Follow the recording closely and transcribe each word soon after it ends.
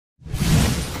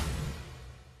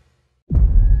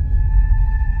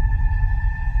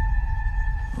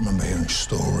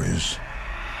stories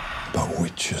about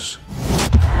witches.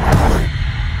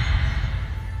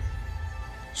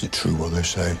 Is it true what they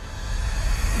say?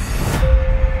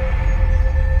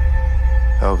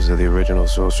 Elves are the original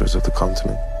sorcerers of the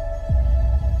continent.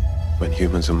 When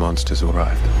humans and monsters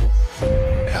arrived,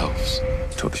 elves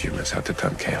taught the humans how to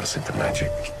turn chaos into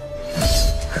magic.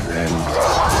 And then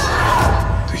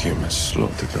the humans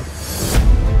slaughtered them.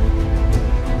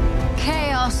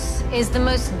 Chaos is the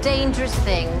most dangerous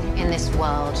thing in this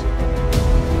world.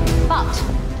 But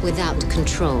without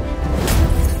control,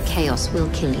 chaos will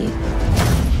kill you.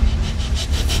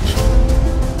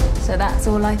 So that's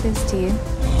all life is to you?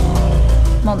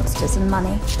 Monsters and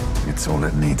money? It's all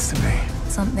it needs to be.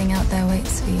 Something out there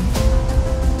waits for you.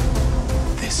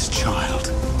 This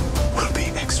child will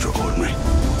be extraordinary.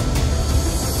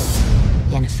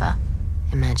 Yennefer,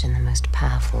 imagine the most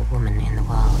powerful woman in the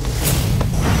world.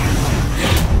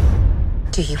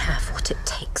 Do you have what it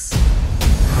takes?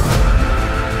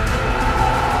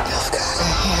 I've got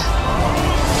her here.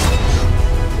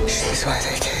 She's why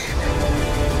they came.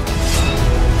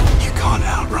 You can't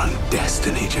outrun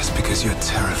destiny just because you're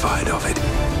terrified of it.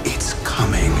 It's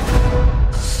coming.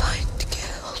 Find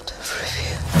Guild of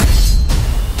Rivia.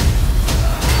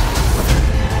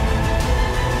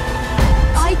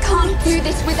 I can't do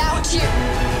this without you.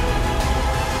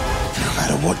 No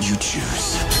matter what you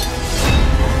choose,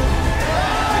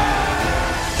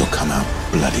 you'll come out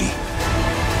bloody.